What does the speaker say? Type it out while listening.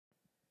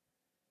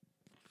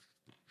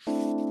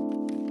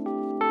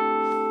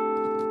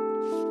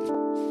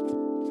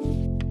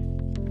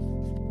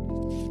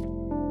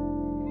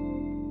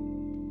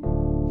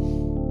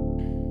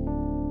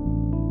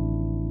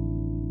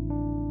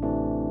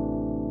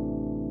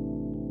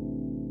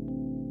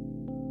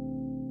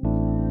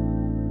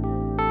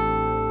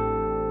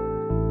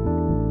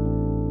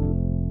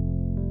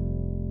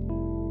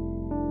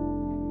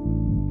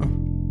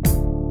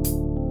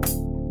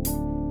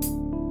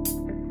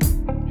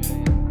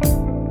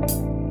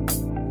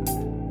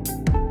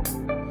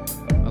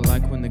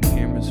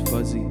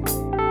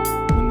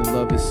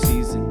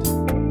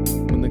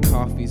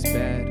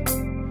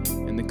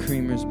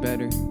is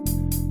better.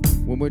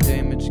 When we're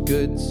damaged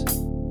goods,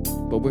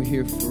 but we're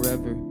here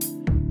forever.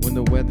 When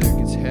the weather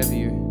gets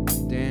heavier,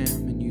 damn,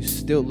 and you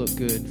still look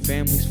good.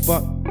 Family's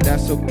fucked,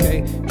 that's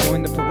okay.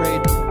 Join the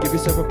parade, give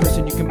yourself a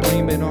person you can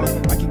blame it on.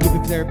 I can give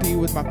you therapy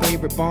with my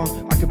favorite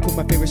bong. I can put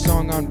my favorite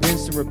song on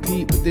rinse and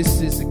repeat. But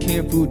this is a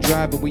canned food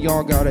drive, and we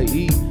all gotta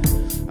eat.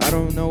 I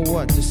don't know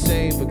what to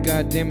say, but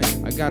goddamn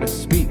it, I gotta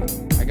speak.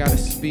 I gotta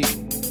speak.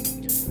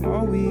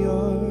 All we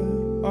are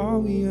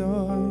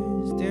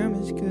is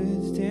damaged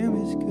goods,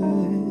 damaged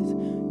goods,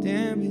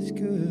 damaged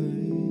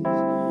goods.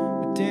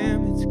 But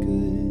damn, it's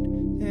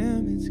good,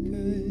 damn, it's good.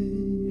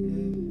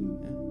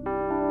 Yeah.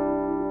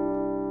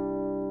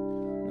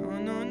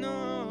 No, no, no.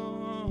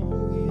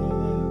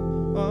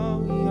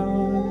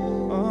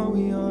 All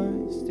we are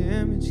is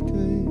damaged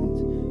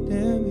goods,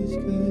 damaged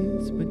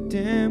goods. But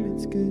damn,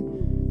 it's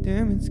good,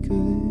 damn, it's good,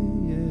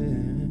 yeah.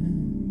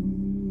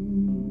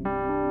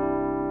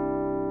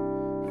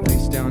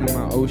 Face down in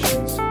my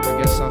oceans,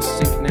 I guess I'll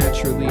sink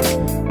naturally,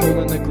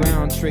 pulling the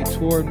ground straight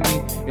toward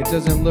me. It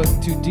doesn't look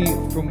too deep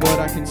from what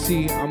I can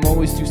see. I'm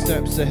always 2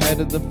 steps ahead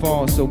of the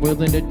fall, so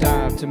willing to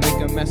dive to make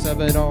a mess of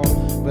it all.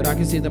 But I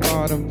can see the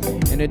bottom,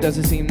 and it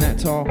doesn't seem that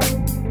tall.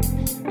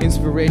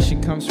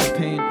 Inspiration comes from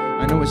pain.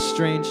 I know it's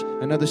strange,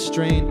 another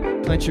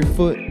strain. Plant your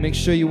foot, make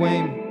sure you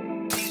aim.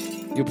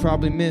 You'll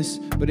probably miss,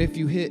 but if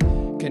you hit,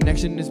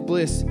 connection is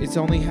bliss. It's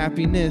only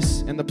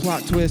happiness and the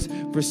plot twist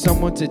for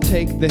someone to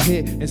take the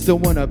hit and still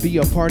wanna be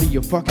a part of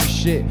your fucking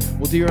shit.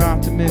 Well, dear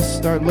optimist,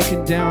 start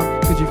looking down,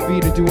 cause your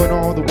feet are doing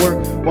all the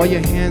work while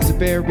your hands are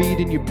buried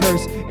in your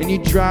purse and you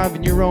drive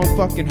in your own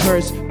fucking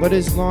hearse. But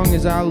as long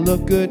as I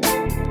look good,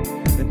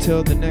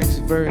 until the next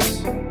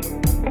verse.